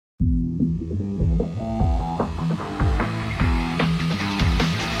You're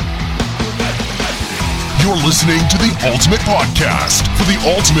listening to the Ultimate Podcast for the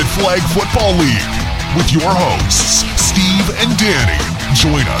Ultimate Flag Football League with your hosts, Steve and Danny.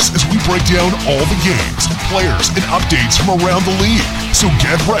 Join us as we break down all the games, players, and updates from around the league. So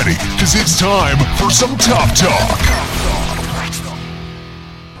get ready, because it's time for some TUFF Talk.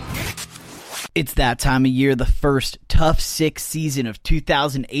 It's that time of year. The first TUFF 6 season of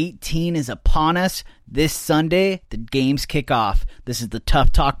 2018 is upon us. This Sunday, the games kick off. This is the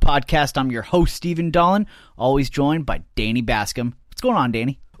TUFF Talk Podcast. I'm your host, Stephen Dolan, always joined by Danny Bascom. What's going on,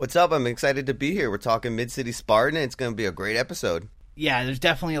 Danny? What's up? I'm excited to be here. We're talking Mid City Spartan, and it's going to be a great episode. Yeah, there's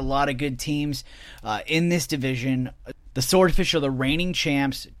definitely a lot of good teams in this division. The Swordfish are the reigning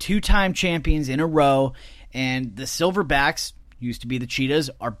champs, two-time champions in a row, and the Silverbacks, used to be the Cheetahs,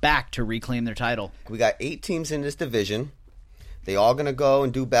 are back to reclaim their title. We got 8 teams in this division. They all going to go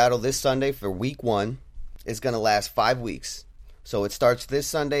and do battle this Sunday for week 1. It's going to last 5 weeks. So it starts this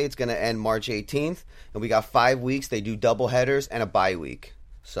Sunday. It's going to end March 18th. And we got 5 weeks. They do double headers and a bye week.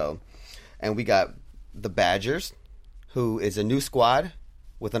 And we got the Badgers, who is a new squad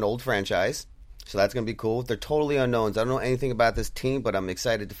with an old franchise. So that's going to be cool. They're totally unknowns. I don't know anything about this team, but I'm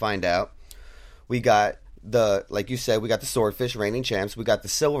excited to find out. We got like you said, we got the Swordfish, reigning champs. We got the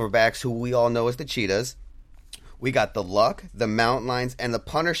Silverbacks, who we all know as the Cheetahs. We got the Luck, the Mountain Lions, and the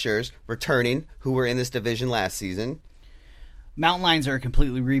Punishers returning, who were in this division last season. Mountain Lions are a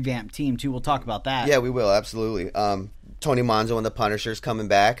completely revamped team, too. We'll talk about that. Yeah, we will, absolutely. Tony Monzo and the Punishers coming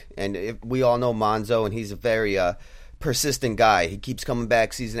back. And we all know Monzo, and he's a very persistent guy. He keeps coming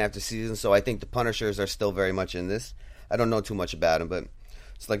back season after season, so I think the Punishers are still very much in this. I don't know too much about him, but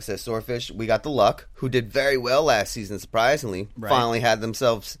so like I said, Swordfish, we got the Luck, who did very well last season, surprisingly. Right. Finally had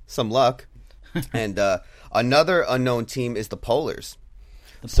themselves some luck. And another unknown team is the Polars.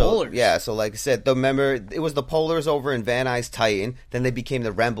 Polars? Yeah, so like I said, remember, it was the Polars over in Van Nuys Titan. Then they became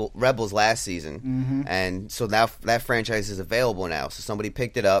the Rebels last season. Mm-hmm. And so now that franchise is available now. So somebody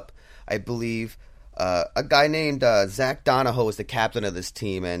picked it up. I believe a guy named Zach Donahoe is the captain of this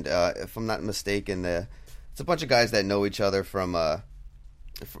team. And if I'm not mistaken, it's a bunch of guys that know each other from a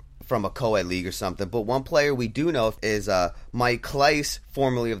co-ed league or something. But one player we do know is Mike Kleiss,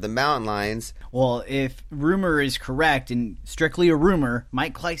 formerly of the Mountain Lions. Well, if rumor is correct, and strictly a rumor,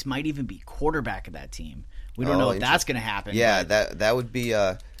 Mike Kleiss might even be quarterback of that team. We don't know if that's going to happen. Yeah, that would be...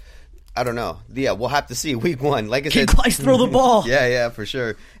 I don't know. Yeah, we'll have to see week 1. Like I said, can Kleiss throw the ball? Yeah, for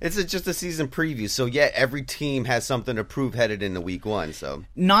sure. It's just a season preview, so yeah, every team has something to prove headed into week 1. So,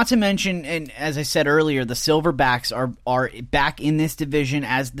 not to mention, and as I said earlier, the Silverbacks are back in this division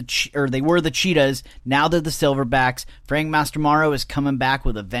as they were the Cheetahs. Now they're the Silverbacks. Frank Mastromauro is coming back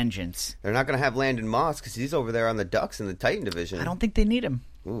with a vengeance. They're not going to have Landon Moss because he's over there on the Ducks in the Titan division. I don't think they need him.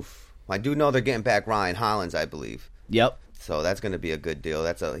 Oof. I do know they're getting back Ryan Hollins, I believe. Yep. So that's going to be a good deal.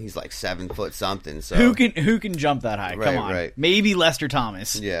 He's like 7 foot something. So who can jump that high? Come on, right. Maybe Lester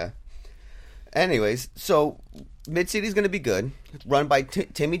Thomas. Yeah. Anyways, so Mid City's going to be good. Run by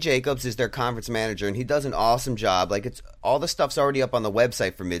Timmy Jacobs is their conference manager, and he does an awesome job. Like all the stuff's already up on the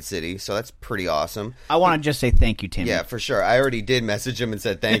website for Mid City, so that's pretty awesome. I want to just say thank you, Timmy. Yeah, for sure. I already did message him and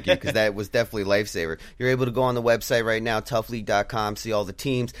said thank you because that was definitely a lifesaver. You're able to go on the website right now, tuffleague.com, see all the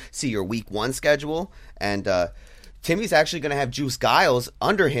teams, see your week 1 schedule, and Timmy's actually going to have Juice Giles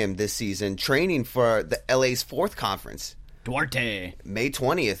under him this season, training for the LA's 4th conference. Duarte. May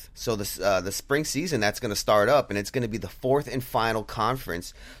 20th. So the spring season, that's going to start up, and it's going to be the 4th and final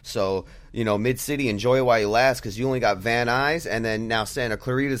conference. So, Mid City, enjoy it while you last, because you only got Van Nuys, and then now Santa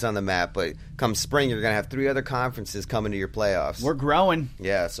Clarita's on the map. But come spring, you're going to have 3 other conferences coming to your playoffs. We're growing.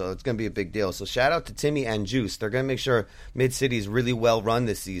 Yeah, so it's going to be a big deal. So shout out to Timmy and Juice. They're going to make sure Mid City is really well run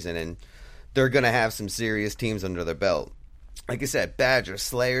this season, and they're going to have some serious teams under their belt. Like I said, Badgers,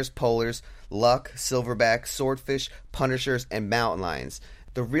 Slayers, Polars, Luck, Silverback, Swordfish, Punishers, and Mountain Lions.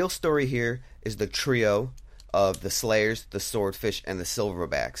 The real story here is the trio of the Slayers, the Swordfish, and the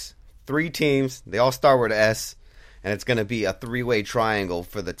Silverbacks. 3 teams. They all start with an S, and it's going to be a 3-way triangle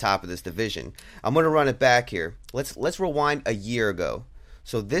for the top of this division. I'm going to run it back here. Let's rewind a year ago.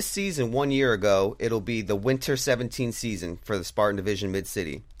 So this season, 1 year ago, it'll be the Winter 17 season for the Spartan Division Mid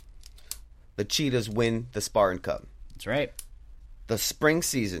City. The Cheetahs win the Spartan Cup. That's right. The spring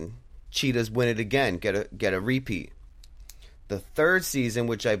season, Cheetahs win it again, get a repeat. The 3rd season,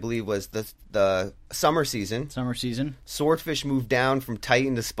 which I believe was the summer season. Swordfish moved down from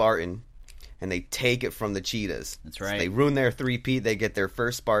Titan to Spartan, and they take it from the Cheetahs. That's right. So they ruin their 3-peat. They get their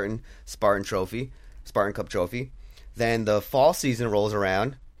first Spartan Cup trophy. Then the fall season rolls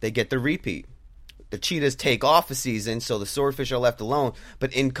around. They get the repeat. the Cheetahs take off a season, so the Swordfish are left alone,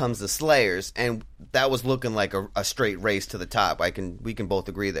 but in comes the Slayers, and that was looking like a straight race to the top. We can both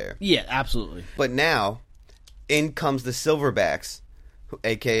agree there. Yeah, absolutely. But now, in comes the Silverbacks,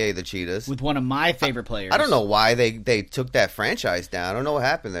 a.k.a. the Cheetahs. With one of my favorite players. I don't know why they took that franchise down. I don't know what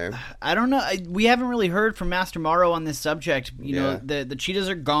happened there. I don't know. We haven't really heard from Master Morrow on this subject. You know, the Cheetahs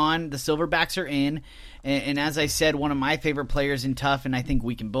are gone. The Silverbacks are in. And as I said, one of my favorite players in TUFF, and I think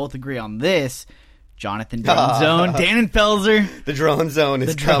we can both agree on this, Jonathan Drone Zone, Dannenfelser. The Drone Zone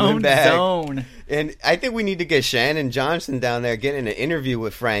is coming back. Zone. And I think we need to get Shannon Johnson down there getting an interview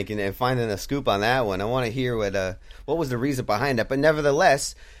with Frank and finding a scoop on that one. I want to hear what was the reason behind that. But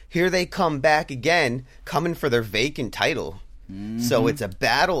nevertheless, here they come back again, coming for their vacant title. Mm-hmm. So it's a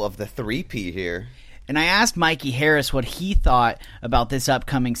battle of the three-peat here. And I asked Mikey Harris what he thought about this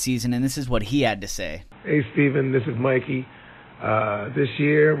upcoming season, and this is what he had to say. Hey, Steven, this is Mikey. This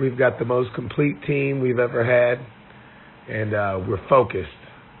year, we've got the most complete team we've ever had, and we're focused.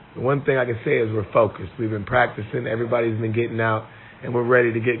 The one thing I can say is we're focused. We've been practicing. Everybody's been getting out, and we're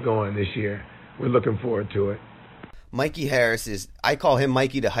ready to get going this year. We're looking forward to it. Mikey Harris I call him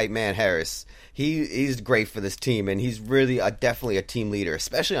Mikey the Hype Man Harris. He's great for this team, and he's really definitely a team leader,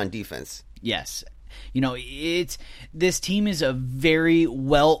 especially on defense. Yes. You know, this team is a very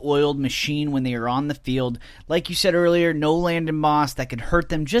well-oiled machine when they are on the field. Like you said earlier, no Landon Moss. That could hurt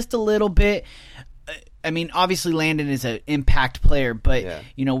them just a little bit. I mean, obviously Landon is an impact player, but,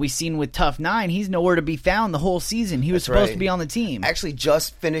 you know, we've seen with TUFF 9, he's nowhere to be found the whole season. He was supposed to be on the team. Actually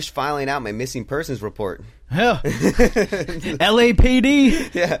just finished filing out my missing persons report. Yeah.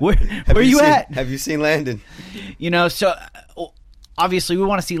 LAPD? Yeah. Where are you at? Have you seen Landon? You know, so obviously we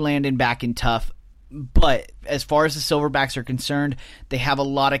want to see Landon back in TUFF. But as far as the Silverbacks are concerned, they have a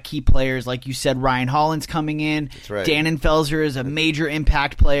lot of key players. Like you said, Ryan Holland's coming in. That's right. Dannenfelser is a major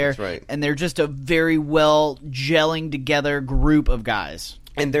impact player. That's right. And they're just a very well gelling together group of guys.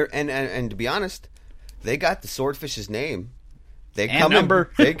 And they're and to be honest, they got the Swordfish's name. They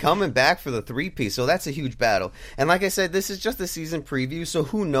coming back for the three-piece, so that's a huge battle. And like I said, this is just a season preview, so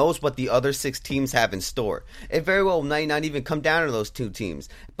who knows what the other 6 teams have in store. It very well might not even come down to those 2 teams.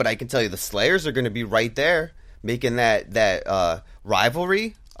 But I can tell you the Slayers are going to be right there, making that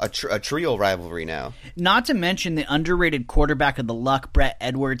rivalry a trio rivalry now. Not to mention the underrated quarterback of the Luck, Brett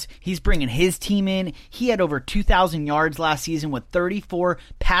Edwards. He's bringing his team in. He had over 2,000 yards last season with 34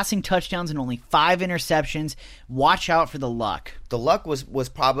 passing touchdowns and only 5 interceptions. Watch out for the Luck. The Luck was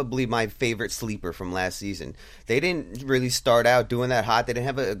probably my favorite sleeper from last season. They didn't really start out doing that hot. They didn't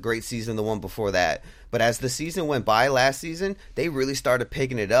have a great season the one before that. But as the season went by last season, they really started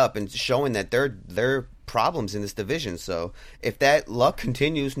picking it up and showing that they're problems in this division. So if that luck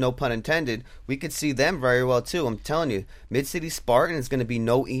continues, no pun intended, we could see them very well too. I'm telling you, Mid City Spartan is going to be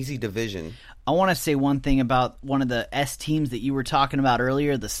no easy division. I want to say one thing about one of the S teams that you were talking about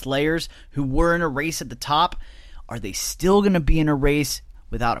earlier, the Slayers, who were in a race at the top. Are they still going to be in a race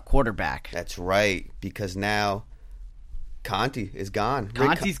without a quarterback? That's right, because now Conti is gone.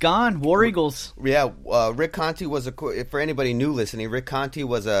 Conti's gone. War Eagles. Yeah, Rick Conti was for anybody new listening, Rick Conti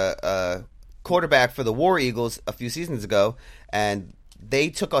was a quarterback for the War Eagles a few seasons ago, and they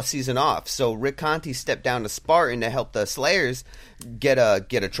took a season off. So Rick Conti stepped down to Spartan to help the Slayers get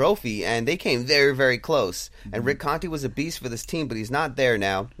a trophy, and they came very, very close. And Rick Conti was a beast for this team, but he's not there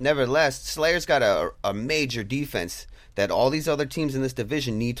now. Nevertheless, Slayers got a major defense that all these other teams in this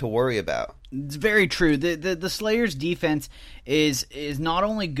division need to worry about. It's very true. The Slayers' defense is not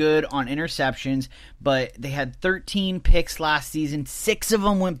only good on interceptions, but they had 13 picks last season. 6 of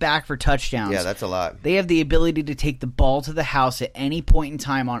them went back for touchdowns. Yeah, that's a lot. They have the ability to take the ball to the house at any point in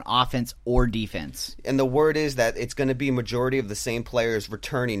time on offense or defense. And the word is that it's going to be a majority of the same players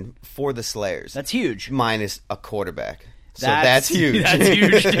returning for the Slayers. That's huge. Minus a quarterback. So that's huge. That's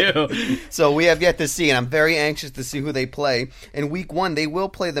huge, too. So we have yet to see, and I'm very anxious to see who they play. In week 1, they will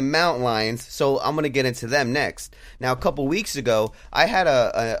play the Mountain Lions, so I'm going to get into them next. Now, a couple weeks ago, I had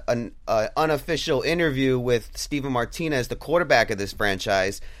an unofficial interview with Steven Martinez, the quarterback of this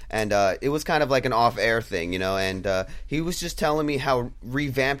franchise, and it was kind of like an off-air thing, you know, and he was just telling me how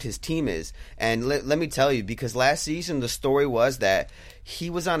revamped his team is. And let me tell you, because last season the story was that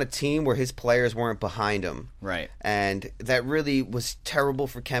he was on a team where his players weren't behind him. Right. And that really was terrible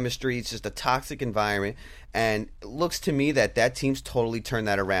for chemistry. It's just a toxic environment. And it looks to me that team's totally turned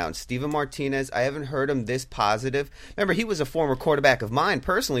that around. Steven Martinez, I haven't heard him this positive. Remember, he was a former quarterback of mine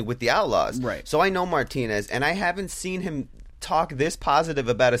personally with the Outlaws. Right. So I know Martinez, and I haven't seen him talk this positive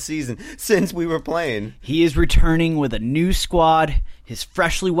about a season since we were playing. He is returning with a new squad, his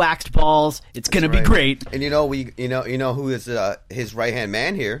freshly waxed balls. It's going to be great. And you know who is his right-hand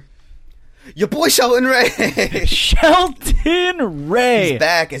man here? Your boy Shelton Ray. Shelton Ray. He's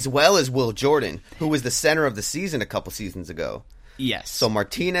back, as well as Will Jordan, who was the center of the season a couple seasons ago. Yes. So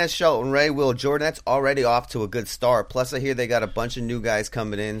Martinez, Shelton Ray, Will Jordan, that's already off to a good start. Plus, I hear they got a bunch of new guys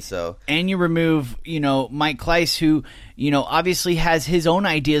coming in. So, and you remove, Mike Kleiss, who, obviously has his own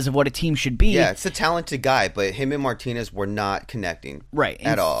ideas of what a team should be. Yeah, it's a talented guy, but him and Martinez were not connecting, right,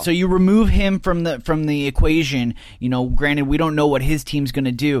 at all. So you remove him from the equation. Granted, we don't know what his team's going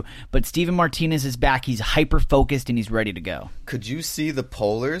to do, but Steven Martinez is back. He's hyper focused and he's ready to go. Could you see the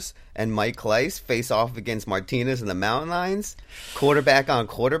Polars and Mike Kleiss face off against Martinez and the Mountain Lions, quarterback on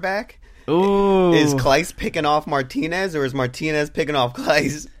quarterback? Ooh. Is Kleiss picking off Martinez, or is Martinez picking off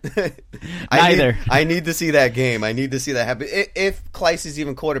Kleiss? Neither. I need to see that game. I need to see that happen. If Kleiss is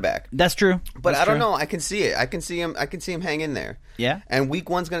even quarterback. That's true. But I don't know. I can see it. I can see him hang in there. Yeah. And week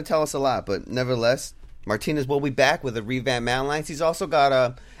one's going to tell us a lot. But nevertheless, Martinez will be back with a revamped Mountain Lions. He's also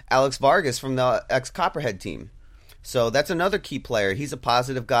got Alex Vargas from the ex-Copperhead team. So that's another key player. He's a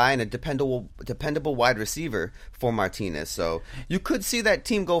positive guy and a dependable wide receiver for Martinez. So you could see that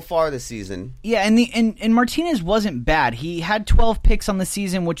team go far this season. Yeah, and Martinez wasn't bad. He had 12 picks on the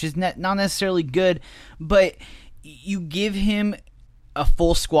season, which is not necessarily good, but you give him a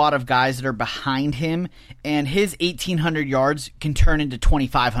full squad of guys that are behind him, and his 1,800 yards can turn into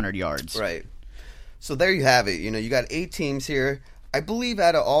 2,500 yards. Right. So there you have it. You got 8 teams here. I believe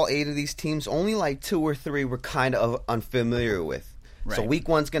out of all 8 of these teams, only like 2 or 3 we're kind of unfamiliar with. Right. So week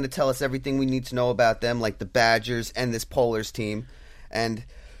one's going to tell us everything we need to know about them, like the Badgers and this Polars team, and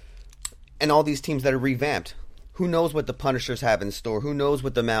all these teams that are revamped. Who knows what the Punishers have in store? Who knows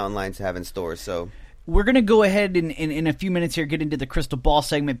what the Mountain Lions have in store? So we're going to go ahead and in a few minutes here get into the Crystal Ball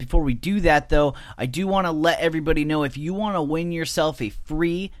segment. Before we do that, though, I do want to let everybody know, if you want to win yourself a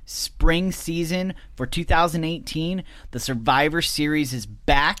free spring season for 2018, the Survivor Series is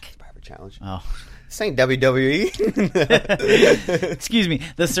back. Survivor Challenge. Oh. This ain't WWE. Excuse me.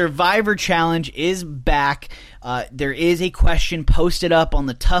 The Survivor Challenge is back. There is a question posted up on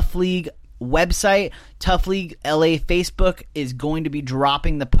the TUFF League website. TUFF League LA Facebook is going to be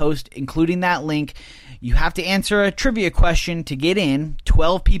dropping the post, including that link. You have to answer a trivia question to get in.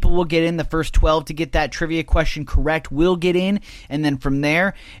 12 people will get in. The first 12 to get that trivia question correct will get in. And then from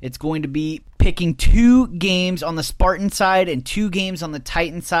there, it's going to be picking 2 games on the Spartan side and 2 games on the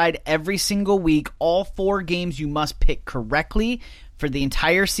Titan side every single week. All 4 games you must pick correctly for the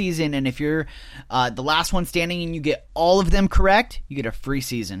entire season. And if you're the last one standing and you get all of them correct, you get a free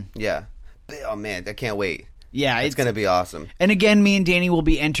season. Yeah. Oh, man, I can't wait. Yeah, it's going to be awesome. And again, me and Danny will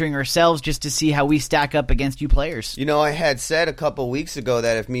be entering ourselves just to see how we stack up against you players. I had said a couple weeks ago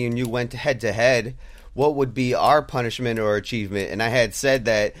that if me and you went head-to-head, what would be our punishment or achievement? And I had said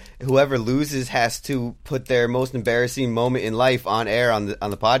that whoever loses has to put their most embarrassing moment in life on air on the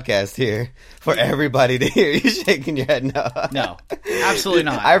podcast here for everybody to hear. You're shaking your head no. No, absolutely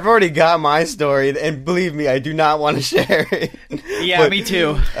not. I've already got my story, and believe me, I do not want to share it. Yeah, but, me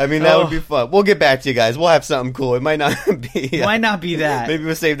too. I mean, that would be fun. We'll get back to you guys. We'll have something cool. It might not be. Might not be that. Maybe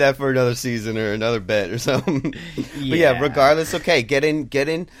we'll save that for another season or another bet or something. Yeah. But yeah, regardless, okay, get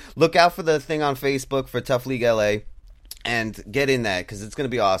in. Look out for the thing on Facebook for TUFF League LA, and get in that because it's going to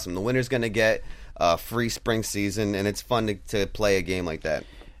be awesome. The winner's going to get a free spring season, and it's fun to play a game like that.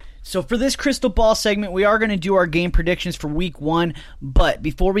 So for this Crystal Ball segment, we are going to do our game predictions for week 1, but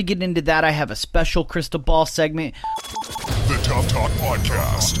before we get into that, I have a special Crystal Ball segment. The TUFF Talk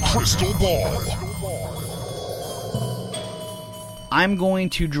Podcast, Crystal Ball. I'm going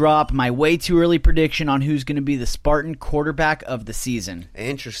to drop my way too early prediction on who's going to be the Spartan quarterback of the season.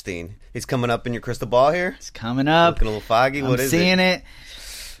 Interesting. He's coming up in your crystal ball here? It's coming up. Looking a little foggy. What is it? I'm seeing it.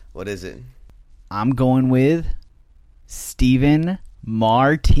 What is it? I'm going with Steven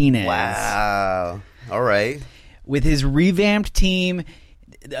Martinez. Wow. All right. With his revamped team,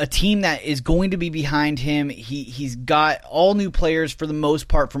 a team that is going to be behind him. He's got all new players for the most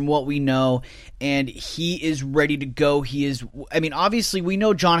part from what we know, and he is ready to go. Obviously we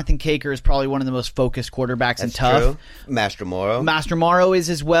know Jonathan Caker is probably one of the most focused quarterbacks in TUFF. True. Master Morrow is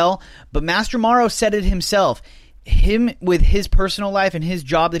as well, but Master Morrow said it himself. Him with his personal life and his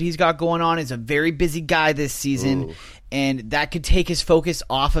job that he's got going on is a very busy guy this season. Ooh. And that could take his focus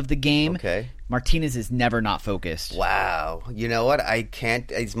off of the game. Okay. Martinez is never not focused. Wow. You know what? I can't,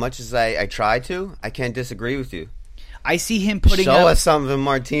 as much as I try to, I can't disagree with you. I see him putting Show us something,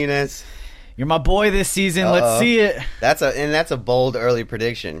 Martinez. You're my boy this season. Uh-oh. Let's see it. That's a bold early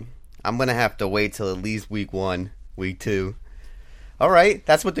prediction. I'm going to have to wait till at least week 1, week 2. All right,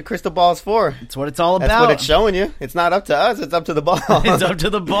 that's what the crystal ball is for. That's what it's all about. That's what it's showing you. It's not up to us. It's up to the ball. It's up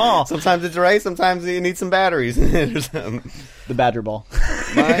to the ball. Sometimes it's right. Sometimes you need some batteries. The Badger ball.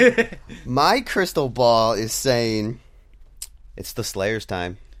 My crystal ball is saying it's the Slayers'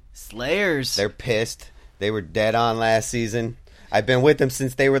 time. Slayers. They're pissed. They were dead on last season. I've been with them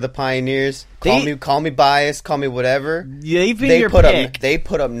since they were the Pioneers. Call me biased, call me whatever. They've been your pick. They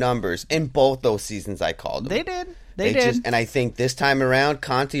put up numbers in both those seasons I called them. They did. They did. And I think this time around,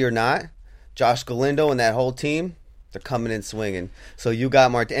 Conti or not, Josh Galindo and that whole team, they're coming in swinging. So you got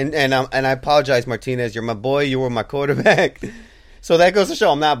Martinez, and I apologize, Martinez. You're my boy. You were my quarterback. So that goes to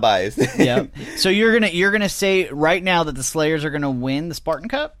show I'm not biased. Yeah. So you're gonna say right now that the Slayers are gonna win the Spartan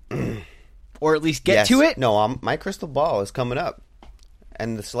Cup, or at least get to it. No, my crystal ball is coming up,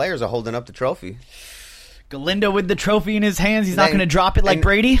 and the Slayers are holding up the trophy. Galindo with the trophy in his hands. He's not going to drop it like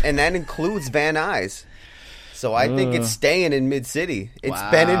Brady. And that includes Van Nuys. So I think it's staying in Mid City. It's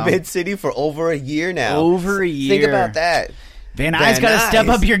been in Mid City for over a year now. Over a year. Think about that. Van Nuys got to step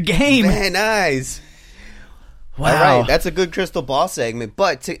up your game. Van Nuys. Wow. All right, that's a good crystal ball segment.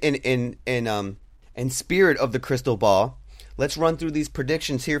 But in spirit of the crystal ball, let's run through these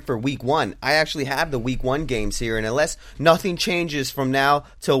predictions here for Week 1. I actually have the Week 1 games here, and unless nothing changes from now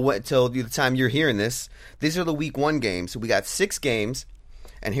till the time you're hearing this, these are the Week 1 games. So we got 6 games.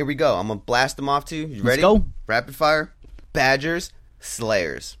 And here we go. I'm going to blast them off to you. You ready? Let's go. Rapid fire. Badgers,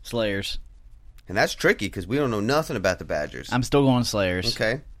 Slayers. Slayers. And that's tricky because we don't know nothing about the Badgers. I'm still going Slayers.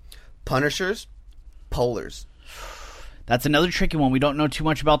 Okay. Punishers, Polars. That's another tricky one. We don't know too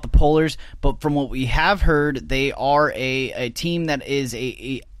much about the Polars, but from what we have heard, they are a team that is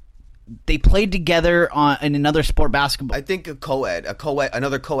they played together in another sport, basketball. I think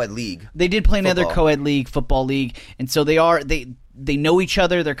another co-ed league. They did play another co-ed league, football league, and so they know each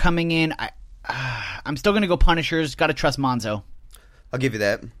other. They're coming in. I'm still going to go Punishers. Got to trust Monzo. I'll give you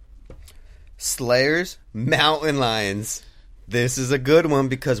that. Slayers, Mountain Lions. This is a good one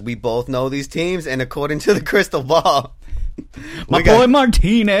because we both know these teams, and according to the crystal ball, boy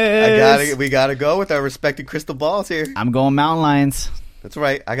Martinez. We gotta go with our respected crystal balls here. I'm going Mountain Lions. That's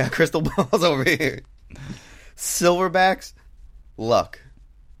right. I got crystal balls over here. Silverbacks, Luck.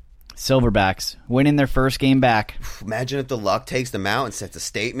 Silverbacks winning their first game back. Imagine if the Luck takes them out and sets a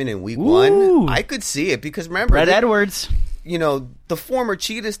statement in Week 1. I could see it because remember, Brett Edwards. You know, the former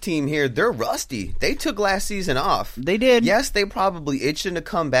Cheetahs team here, they're rusty. They took last season off. They did. Yes, they probably itching to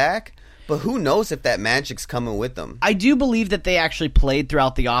come back, but who knows if that magic's coming with them. I do believe that they actually played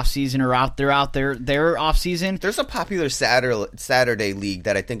throughout the offseason or throughout their offseason. There's a popular Saturday league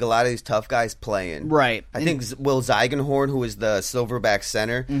that I think a lot of these tough guys play in. Right. I think Will Zeigenhorn, who is the Silverback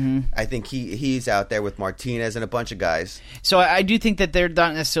center, I think he's out there with Martinez and a bunch of guys. So I do think that they're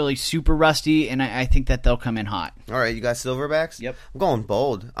not necessarily super rusty, and I think that they'll come in hot. All right, you got Silverbacks? Yep. I'm going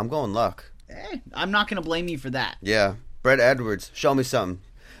bold. I'm going Luck. I'm not going to blame you for that. Yeah. Brett Edwards, show me something.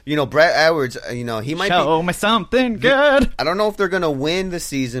 You know, Brett Edwards, he might show me something good. I don't know if they're going to win the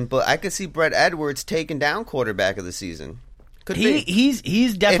season, but I could see Brett Edwards taking down quarterback of the season. Could be.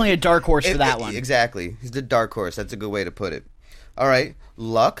 He's definitely a dark horse for that one. Exactly. He's the dark horse. That's a good way to put it. All right.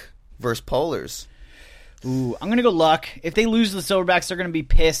 Luck versus Polars. Ooh, I'm going to go Luck. If they lose to the Silverbacks, they're going to be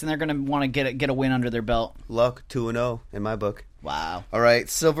pissed, and they're going to want to get a win under their belt. Luck, 2-0 in my book. Wow. All right,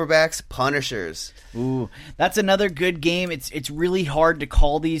 Silverbacks, Punishers. Ooh, that's another good game. It's really hard to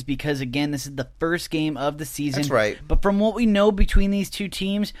call these because, again, this is the first game of the season. That's right. But from what we know between these two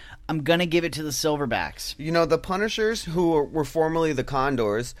teams, I'm going to give it to the Silverbacks. You know, the Punishers, who were formerly the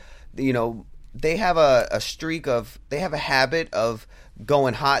Condors, you know, they have a habit of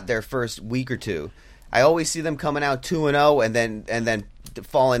going hot their first week or two. I always see them coming out 2-0 and then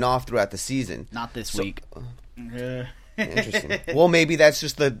falling off throughout the season. Not this week. Interesting. Well, maybe that's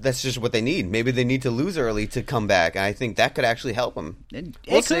just what they need. Maybe they need to lose early to come back, and I think that could actually help them.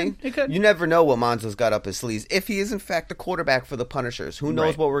 We'll see. It could. You never know what Monzo's got up his sleeves. If he is in fact the quarterback for the Punishers, who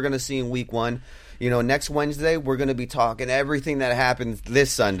knows what we're going to see in Week 1? You know, next Wednesday we're going to be talking everything that happens this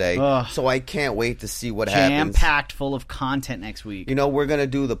Sunday. So I can't wait to see what happens. Jam-packed full of content next week. You know, we're going to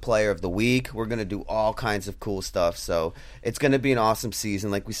do the Player of the Week. We're going to do all kinds of cool stuff. So it's going to be an awesome season.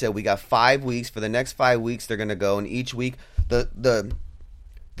 Like we said, we got 5 weeks. For the next 5 weeks, they're going to go, and each week the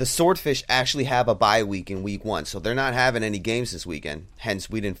Swordfish actually have a bye week in Week 1. So they're not having any games this weekend. Hence,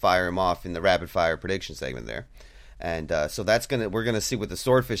 we didn't fire them off in the rapid fire prediction segment there. And so we're gonna see what the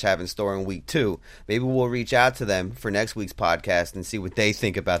Swordfish have in store in Week 2. Maybe we'll reach out to them for next week's podcast and see what they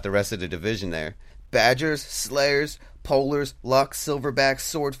think about the rest of the division there. Badgers, Slayers, Polars, Luck, Silverbacks,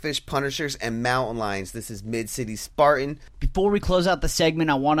 Swordfish, Punishers, and Mountain Lions. This is Mid City Spartan. Before we close out the segment,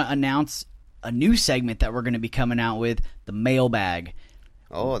 I want to announce a new segment that we're going to be coming out with, the mailbag.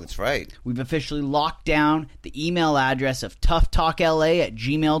 Oh, that's right. We've officially locked down the email address of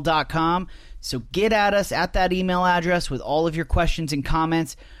tufftalkla@gmail.com. So get at us at that email address with all of your questions and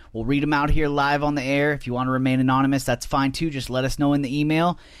comments. We'll read them out here live on the air. If you want to remain anonymous, that's fine too. Just let us know in the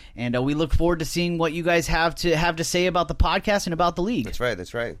email. And we look forward to seeing what you guys have to say about the podcast and about the league. That's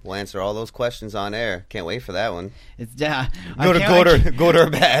right. We'll answer all those questions on air. Can't wait for that one. It's good or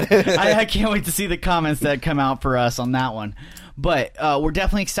bad. I can't wait to see the comments that come out for us on that one. But we're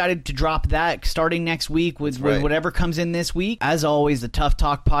definitely excited to drop that starting next week with whatever comes in this week. As always, the TUFF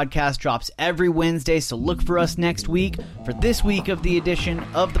Talk Podcast drops every Wednesday, so look for us next week. For this week of the edition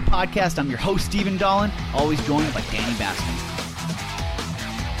of the podcast, I'm your host, Stephen Dolan, always joined by Danny Baskin.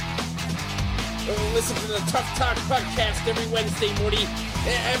 Listen to the TUFF Talk Podcast every Wednesday morning.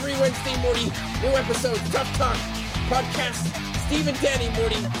 New episode, TUFF Talk Podcast. Steve and Danny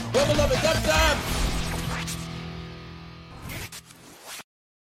morning. Love it, dub.